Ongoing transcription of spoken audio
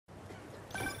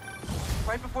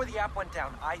Right before the app went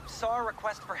down, I saw a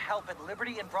request for help at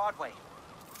Liberty and Broadway.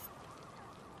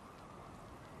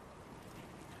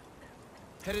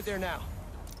 Headed there now.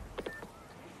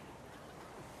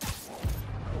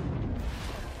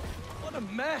 What a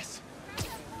mess!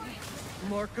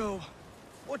 Marco,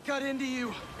 what got into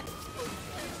you?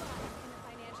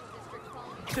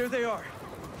 There they are.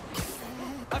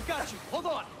 I've got you. Hold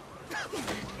on.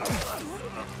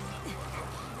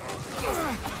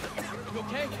 You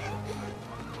okay?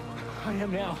 I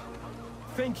am now.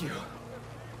 Thank you.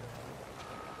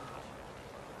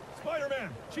 Spider-Man,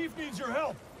 Chief needs your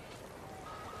help.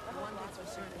 One thing's for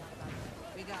certain.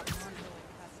 We got Marco in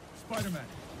custody. Spider-Man,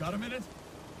 got a minute?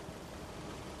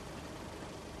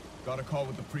 Got a call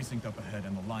with the precinct up ahead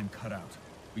and the line cut out.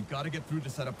 We gotta get through to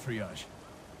set up triage.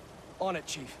 On it,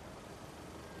 Chief.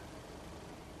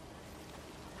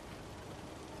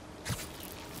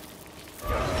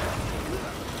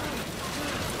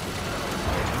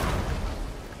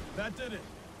 That did it.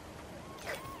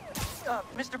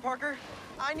 Mr. Parker,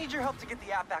 I need your help to get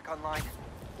the app back online.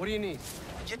 What do you need?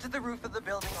 Get to the roof of the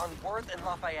building on Worth and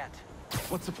Lafayette.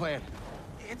 What's the plan?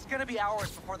 It's gonna be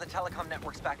hours before the telecom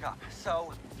network's back up,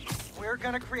 so we're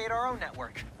gonna create our own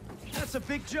network. That's a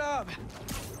big job.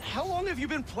 How long have you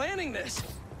been planning this?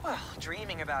 Well,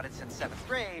 dreaming about it since 7th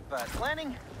grade, but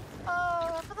planning?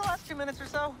 For the last 2 minutes or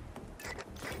so.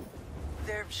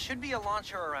 There should be a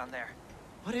launcher around there.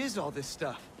 What is all this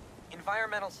stuff?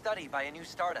 Environmental study by a new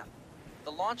startup.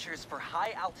 The launcher's for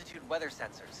high-altitude weather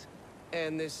sensors.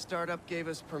 And this startup gave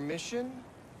us permission?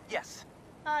 Yes.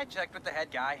 I checked with the head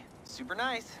guy. Super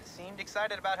nice. Seemed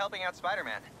excited about helping out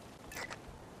Spider-Man.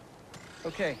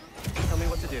 Okay, tell me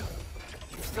what to do.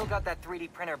 You still got that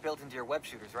 3D printer built into your web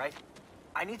shooters, right?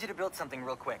 I need you to build something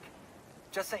real quick.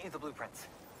 Just sent you the blueprints.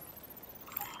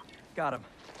 Got him.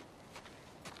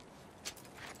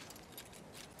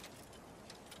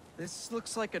 This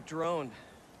looks like a drone.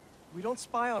 We don't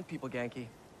spy on people, Genki.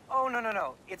 Oh,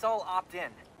 no. It's all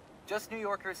opt-in. Just New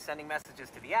Yorkers sending messages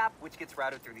to the app, which gets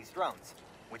routed through these drones,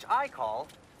 which I call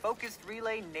Focused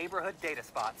Relay Neighborhood Data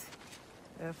Spots.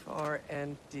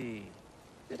 FRND.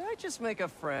 Did I just make a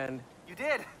friend? You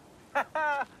did!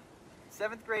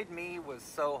 7th grade me was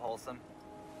so wholesome.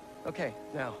 Okay,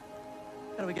 now,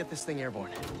 how do we get this thing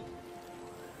airborne?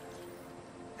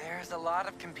 There's a lot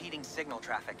of competing signal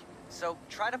traffic, so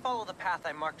try to follow the path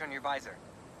I marked on your visor.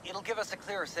 It'll give us a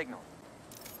clearer signal.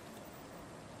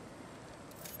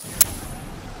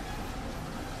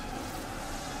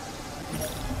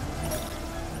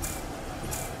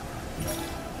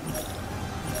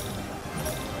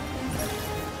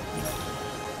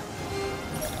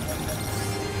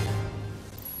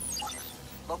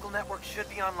 Local network should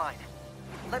be online.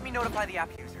 Let me notify the app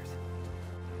users.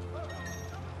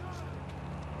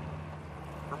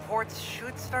 Reports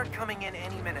should start coming in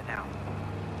any minute now.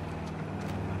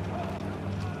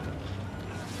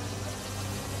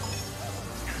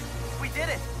 We did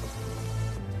it!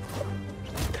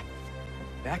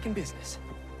 Back in business.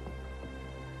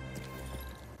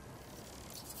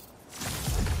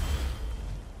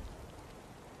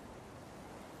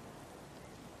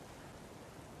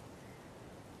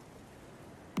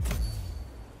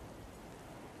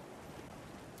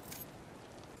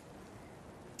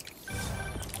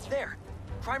 There!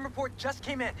 Crime report just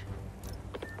came in.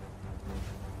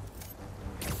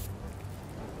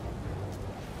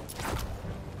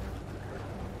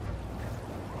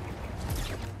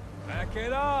 Back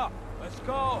it up! Let's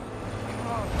go!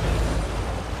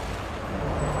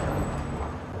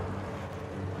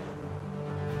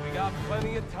 We got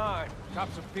plenty of time.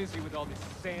 Cops are busy with all this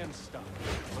sand stuff.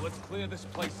 So let's clear this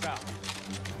place out.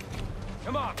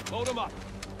 Come on, load them up!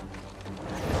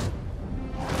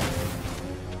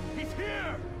 He's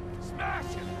here! Smash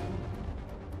him!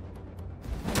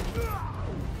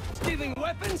 Stealing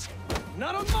weapons?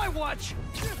 Not on my watch!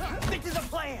 Think there's a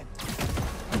plan!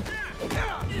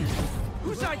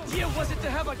 Whose idea was it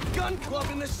to have a gun club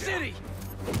in the city?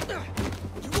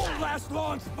 You won't last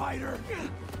long, Spider!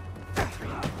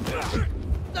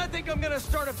 I think I'm gonna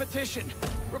start a petition.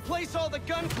 Replace all the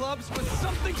gun clubs with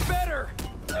something better!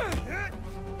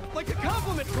 Like a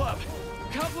compliment club!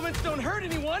 Compliments don't hurt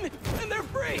anyone, and they're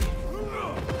free!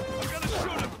 I'm gonna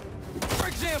shoot him! For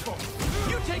example,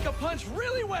 you take a punch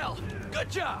really well! Good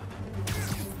job!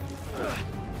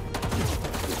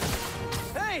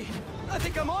 Hey! I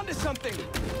think I'm onto something!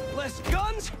 Less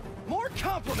guns, more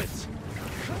compliments!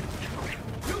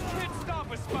 You can't stop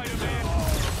us, Spider-Man!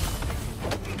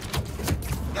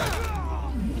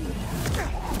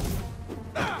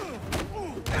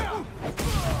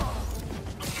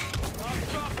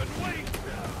 Stop and wait!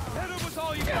 Hit him with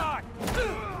all you got!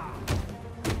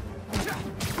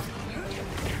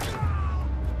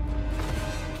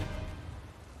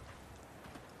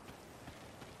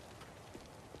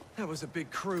 That was a big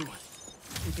crew.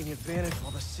 Taking advantage while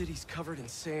the city's covered in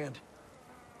sand.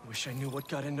 Wish I knew what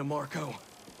got into Marco.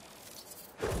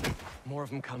 More of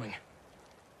them coming.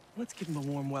 Let's give him a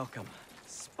warm welcome.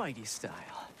 Spidey style.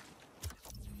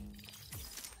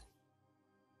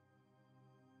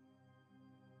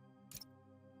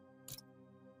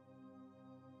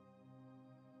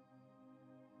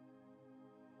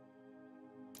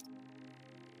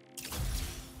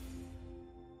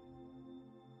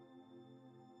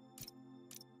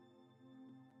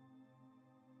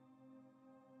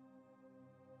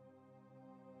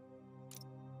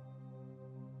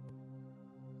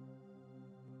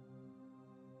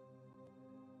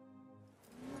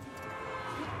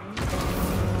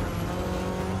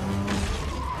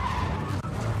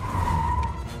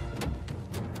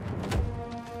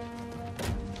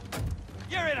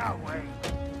 You're in our way.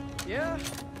 Yeah,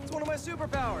 it's one of my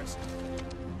superpowers.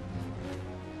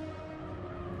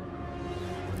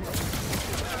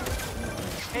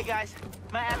 Hey guys,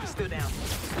 my app is still down.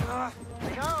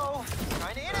 No!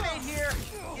 Trying to innovate here!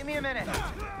 Give me a minute.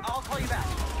 I'll call you back.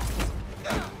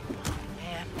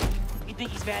 Man, you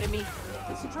think he's mad at me?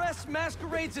 Stress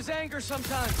masquerades as anger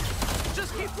sometimes.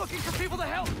 Just keep looking for people to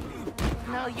help.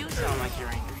 No, you sound like you're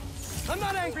angry. I'm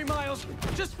not angry, Miles.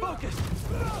 Just focused.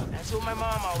 That's what my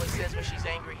mom always says when she's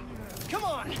angry. Come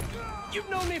on. You've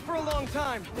known me for a long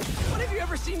time. When have you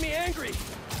ever seen me angry?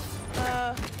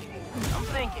 I'm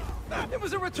thinking. It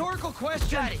was a rhetorical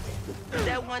question. Got it.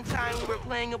 That one time we were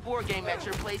playing a board game at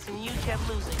your place and you kept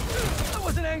losing. I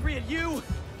wasn't angry at you.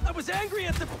 I was angry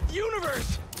at the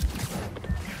universe.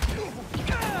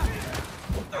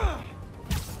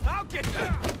 I'll get you.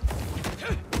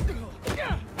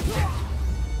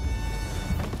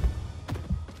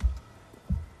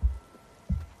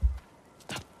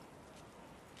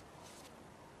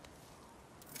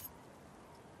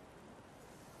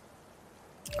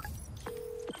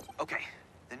 Okay,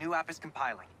 the new app is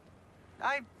compiling.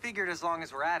 I figured as long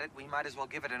as we're at it, we might as well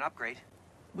give it an upgrade.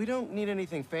 We don't need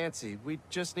anything fancy. We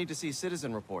just need to see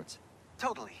citizen reports.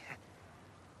 Totally.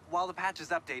 While the patch is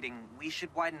updating, we should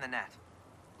widen the net.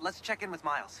 Let's check in with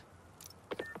Miles.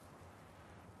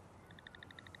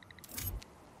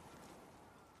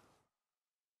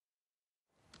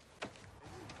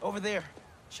 Over there.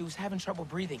 She was having trouble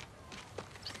breathing.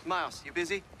 Miles, you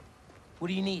busy? What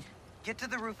do you need? Get to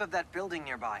the roof of that building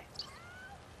nearby.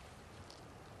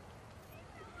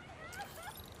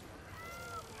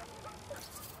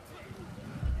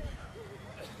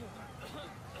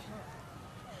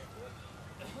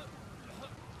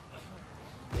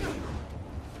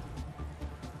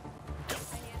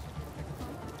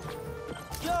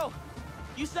 Yo!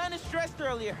 You sounded stressed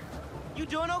earlier. You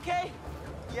doing okay?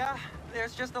 Yeah,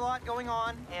 there's just a lot going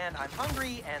on, and I'm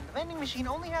hungry, and the vending machine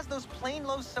only has those plain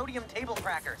low-sodium table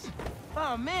crackers.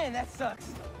 Oh man, that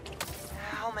sucks.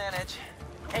 I'll manage.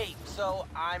 Hey, so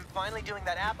I'm finally doing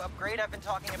that app upgrade I've been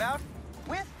talking about,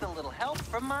 with a little help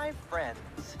from my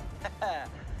friends.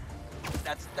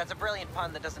 That's a brilliant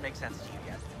pun that doesn't make sense to you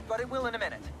yet, but it will in a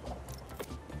minute.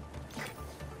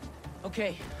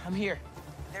 Okay, I'm here.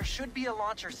 There should be a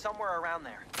launcher somewhere around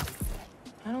there.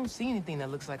 I don't see anything that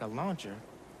looks like a launcher.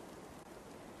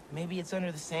 Maybe it's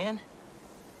under the sand?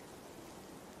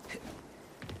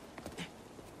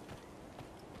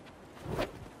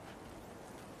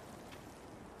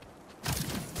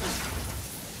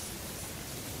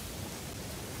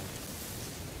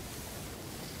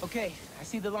 Okay, I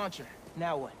see the launcher.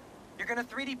 Now what? You're gonna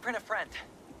 3D print a friend.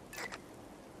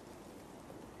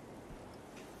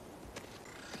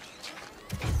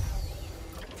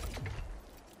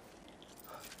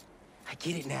 I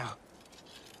get it now.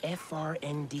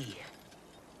 FRND.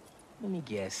 Let me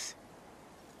guess.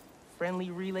 Friendly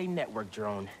Relay Network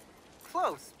drone.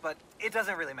 Close, but it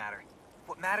doesn't really matter.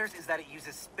 What matters is that it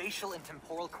uses spatial and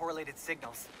temporal correlated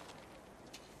signals.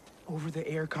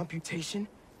 Over-the-air computation?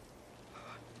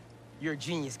 You're a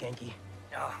genius, Genki.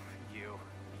 Oh, you.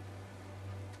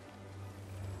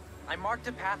 I marked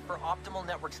a path for optimal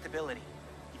network stability.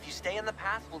 If you stay in the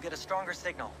path, we'll get a stronger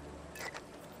signal.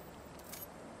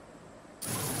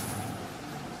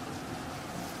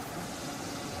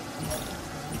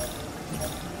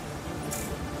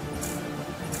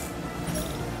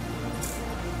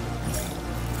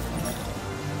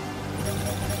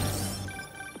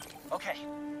 Okay,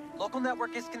 local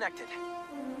network is connected.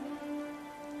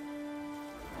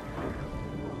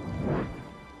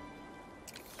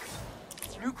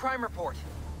 New crime report.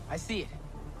 I see it.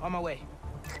 On my way.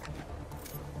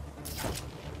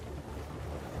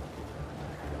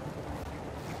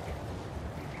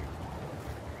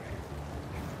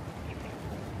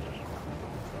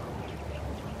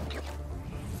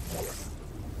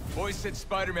 Boy said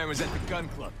Spider-Man was at the gun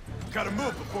club. Gotta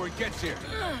move before he gets here.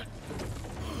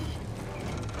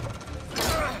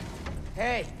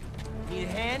 Hey, need a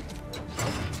hand?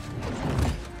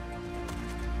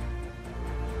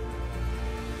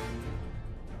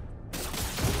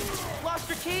 Lost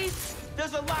your keys?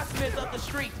 There's a locksmith up the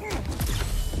street.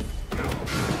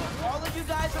 All of you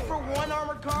guys are for one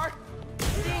armored car?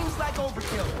 Seems like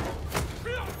overkill.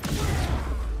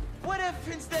 What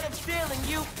if, instead of stealing,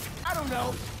 you, I don't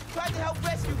know, tried to help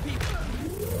rescue people?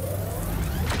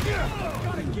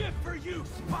 Got a gift for you,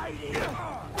 Spidey!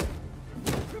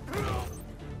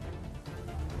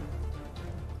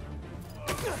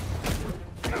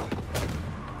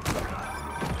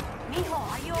 Mijo,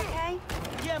 are you okay?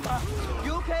 Yeah, Ma.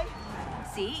 You okay?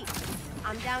 See,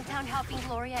 I'm downtown helping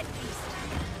Gloria at East.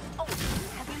 Oh,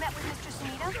 have you met with Mr.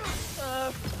 Sumida?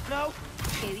 No.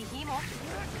 Que dijimos.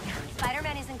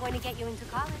 Spider-Man isn't going to get you into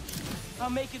college. I'll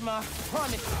make it, Ma.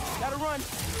 Promise. Gotta run.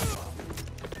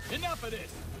 Enough of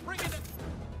this! Bring in the...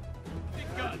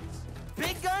 big guns!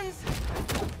 Big guns?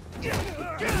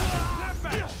 Snap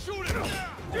back! Shoot it!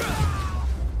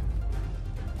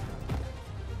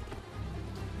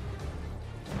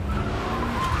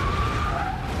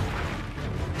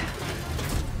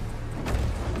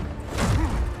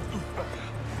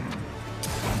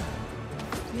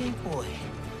 Big boy.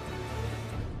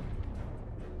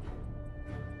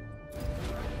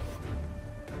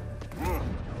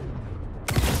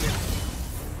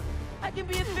 I can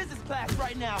be in physics class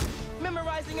right now,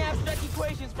 memorizing abstract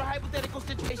equations for hypothetical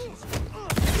situations.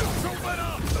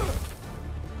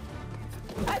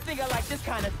 I think I like this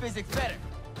kind of physics better.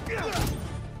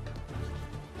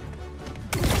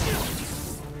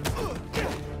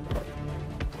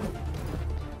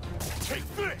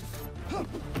 Take this!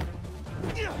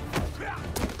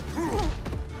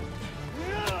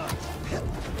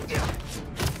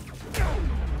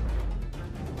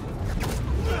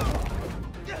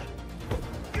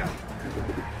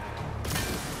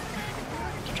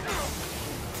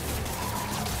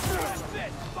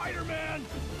 Spider-Man!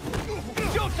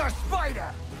 Shoot our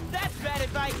spider! That's bad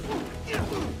advice!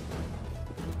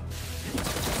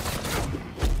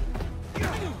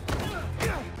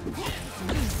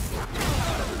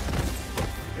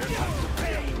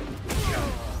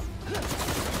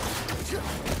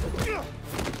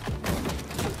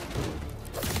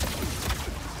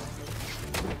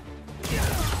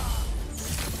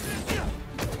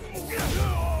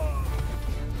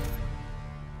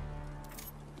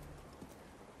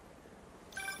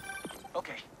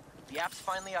 Okay, the app's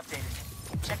finally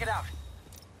updated. Check it out.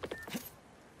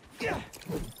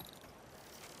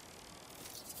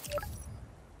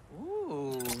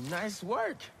 Ooh, nice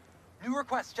work. New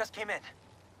requests just came in.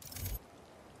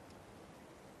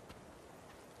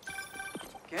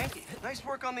 Ganke, nice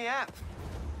work on the app.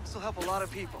 This will help a lot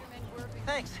of people.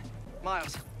 Thanks.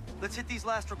 Miles, let's hit these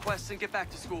last requests and get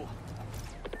back to school.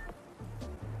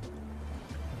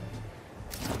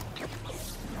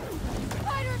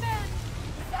 Spider-Man!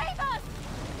 Save us!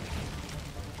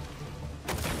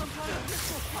 Some kind of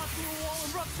crystal popped through a wall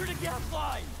and ruptured a gas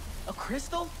line! A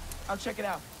crystal? I'll check it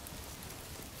out.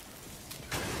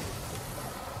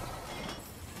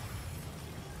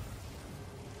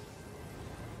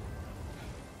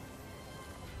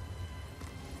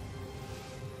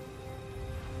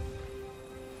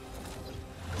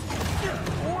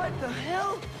 What the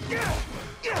hell?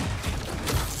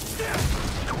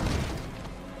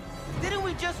 Didn't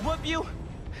we just whoop you?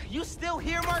 You still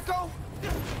here, Marco?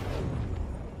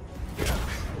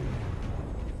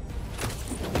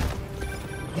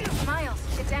 Miles,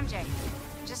 it's MJ.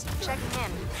 Just checking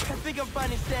in. I think I'm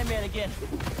finding Sandman again.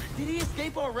 Did he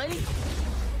escape already?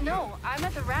 No, I'm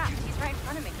at the raft. He's right in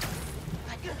front of me.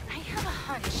 But I have a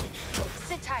hunch.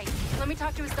 Sit tight. Let me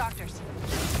talk to his doctors.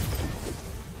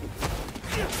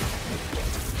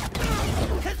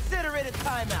 Consider it a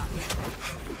timeout.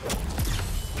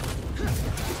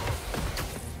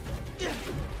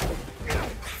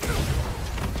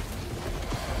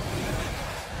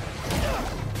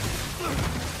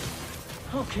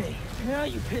 Okay, now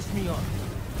you piss me off.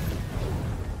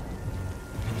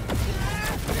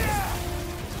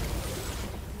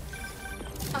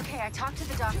 Okay, I talked to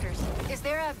the doctors. Is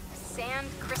there a sand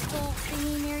crystal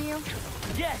thingy near you?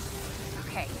 Yes!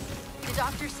 Okay. The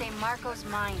doctors say Marco's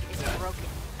mind is broken.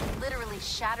 Literally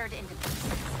shattered into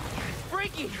pieces.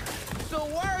 Freaky! So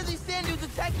why are these sand dudes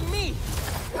attacking me?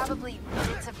 Probably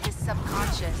bits of his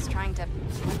subconscious trying to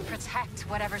protect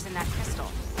whatever's in that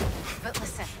crystal. But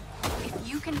listen, if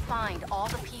you can find all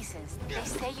the pieces, they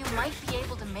say you might be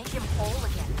able to make him whole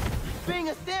again. Being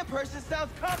a sand person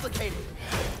sounds complicated.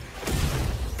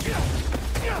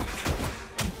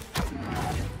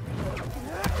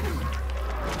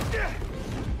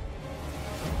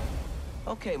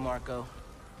 Okay, Marco.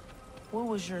 What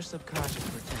was your subconscious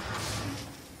protecting?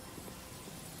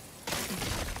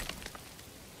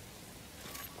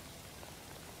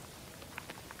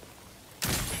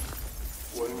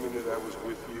 One minute I was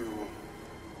with you,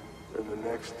 and the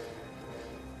next,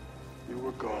 you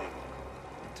were gone.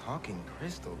 Talking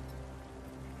crystal.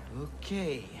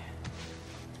 Okay.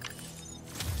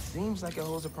 Seems like it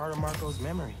holds a part of Marco's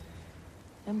memory.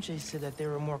 MJ said that there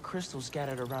were more crystals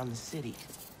scattered around the city.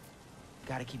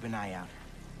 Gotta keep an eye out.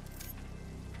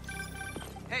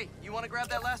 Hey, you want to grab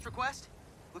that last request?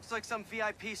 Looks like some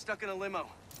VIP stuck in a limo.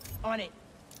 On it.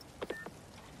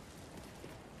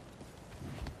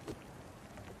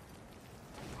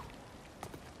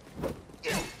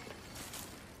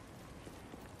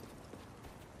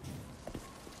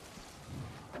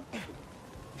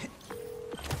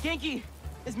 Genki,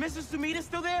 is Mr. Sumida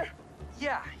still there?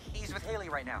 Yeah, he's with Haley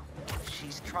right now.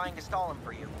 She's trying to stall him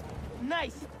for you.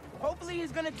 Nice. Hopefully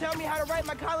he's gonna tell me how to write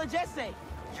my college essay.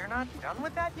 You're not done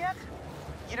with that yet?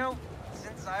 You know,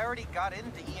 since I already got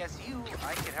into ESU,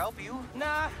 I could help you.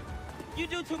 Nah, you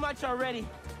do too much already.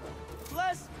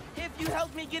 Plus, if you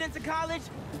helped me get into college,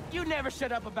 you never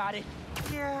shut up about it.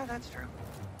 Yeah, that's true.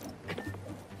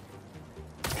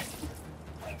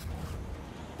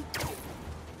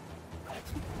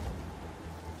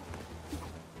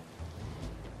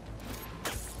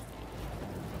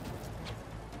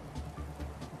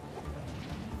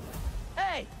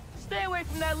 Hey, stay away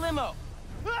from that limo.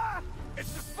 Ah!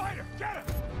 It's the spider! Get him!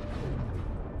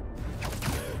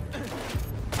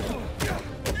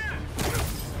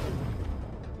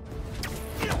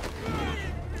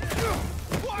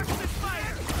 Watch the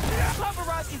spider!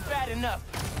 Paparazzi's bad enough.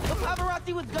 But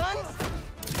paparazzi with guns?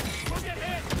 We'll get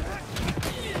hit!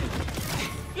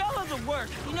 Y'all are the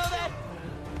worst, you know that?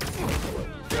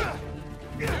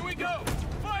 Here we go!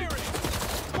 Fire it!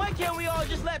 Why can't we all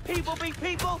just let people be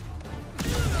people?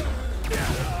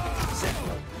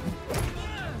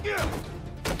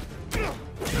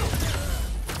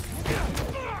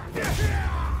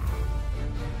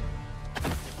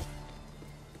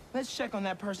 Let's check on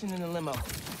that person in the limo.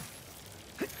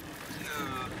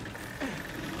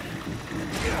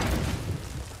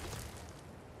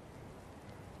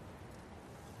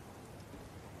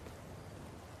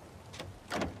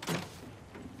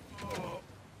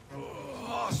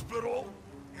 Hospital?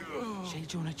 J.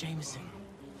 Jonah Jameson.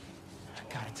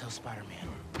 I gotta tell Spider-Man.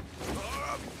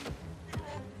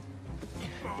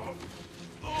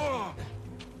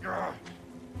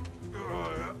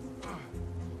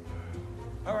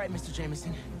 All right, Mr.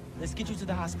 Jameson. Let's get you to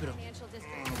the hospital.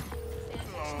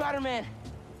 Spider-Man,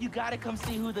 you gotta come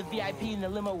see who the VIP in the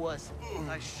limo was.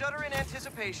 I shudder in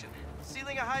anticipation.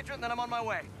 Sealing a hydrant, then I'm on my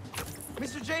way.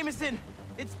 Mr. Jameson,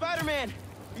 it's Spider-Man.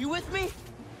 Are you with me?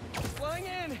 Flying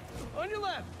in! On your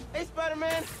left! Hey,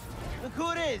 Spider-Man. Look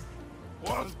who it is.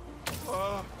 What?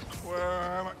 Where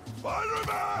am I?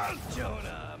 Spider-Man!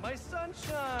 Jonah, my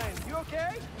sunshine! You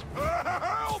okay?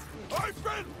 Help! I've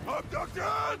been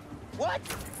abducted! What?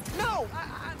 No,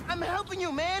 I'm helping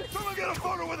you, man. Someone get a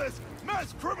photo with this!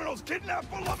 Mass criminals kidnap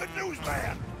beloved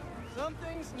newsman! Some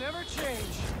things never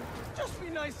change. Just be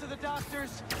nice to the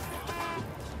doctors.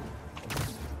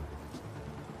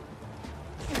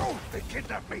 Oh, they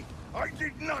kidnapped me! I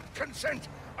did not consent!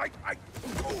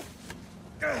 Oh.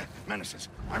 Menaces.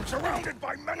 I'm surrounded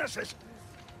by menaces!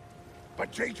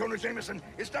 But J. Jonah Jameson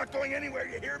is not going anywhere,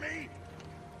 you hear me?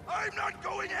 I'm not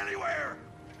going anywhere!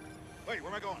 Wait,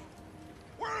 where am I going?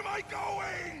 Where am I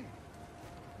going?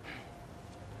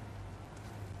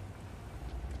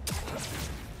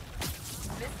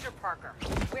 Mr. Parker,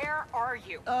 where are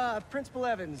you? Principal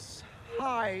Evans.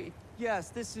 Hi. Yes,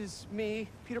 this is me,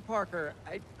 Peter Parker.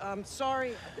 I'm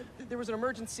sorry. There was an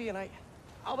emergency and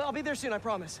I'll be there soon, I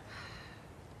promise.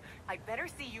 I better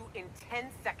see you in 10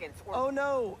 seconds or... Oh,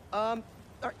 no. All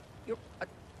right, you're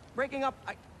breaking up.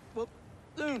 Well,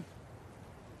 soon.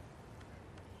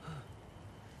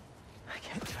 I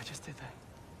can't believe I just did that.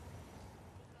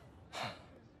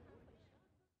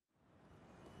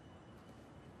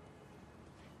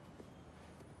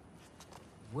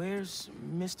 Where's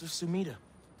Mr. Sumida?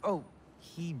 Oh,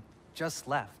 he just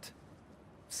left.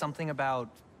 Something about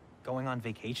going on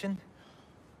vacation?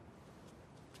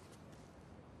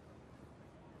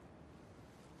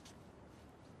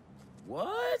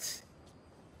 What?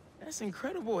 That's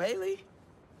incredible, Haley.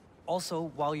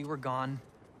 Also, while you were gone,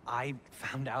 I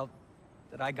found out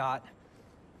that I got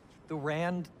the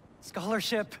Rand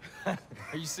scholarship. Are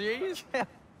you serious? Yeah.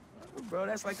 Bro,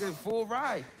 that's like a full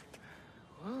ride.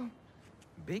 Well,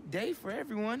 big day for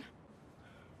everyone.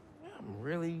 I'm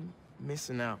really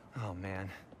missing out. Oh, man.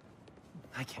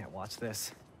 I can't watch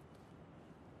this.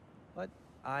 But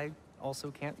I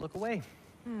also can't look away.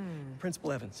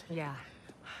 Principal Evans. Yeah.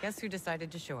 Guess who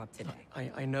decided to show up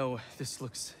today? I know this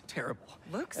looks terrible.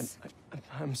 Looks? And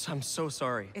I'm so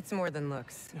sorry. It's more than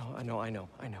looks. No, I know.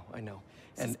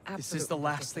 And this is the absolutely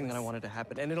last thing that I ridiculous. wanted to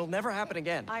happen, and it'll never happen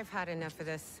again. I've had enough of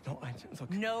this. No, look.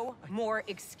 No more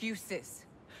excuses.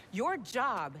 Your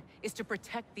job is to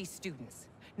protect these students,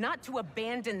 not to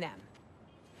abandon them.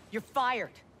 You're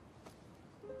fired.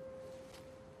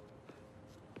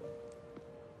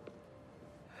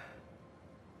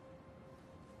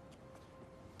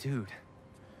 Dude,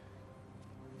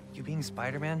 you being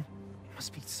Spider-Man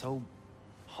must be so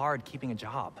hard keeping a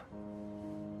job.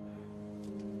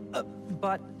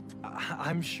 But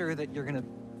I'm sure that you're gonna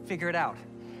figure it out.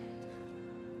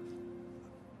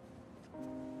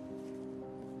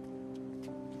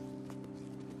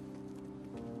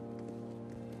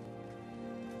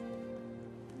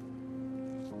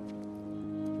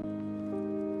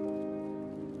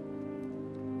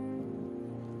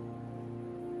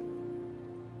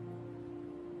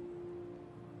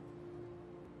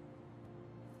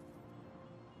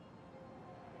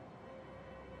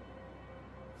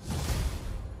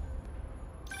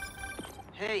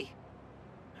 Hey.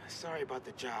 Sorry about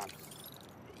the job.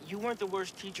 You weren't the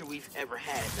worst teacher we've ever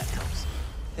had, if that helps.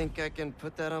 Think I can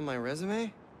put that on my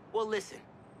resume? Well, listen.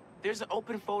 There's an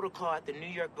open photo call at the New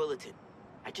York Bulletin.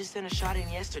 I just sent a shot in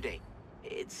yesterday.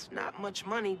 It's not much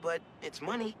money, but it's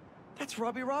money. That's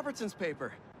Robbie Robertson's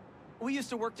paper. We used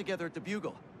to work together at the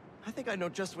Bugle. I think I know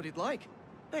just what he'd like.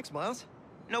 Thanks, Miles.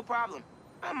 No problem.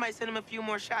 I might send him a few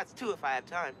more shots, too, if I have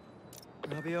time.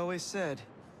 Robbie always said,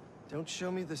 don't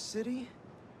show me the city,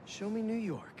 show me New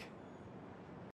York.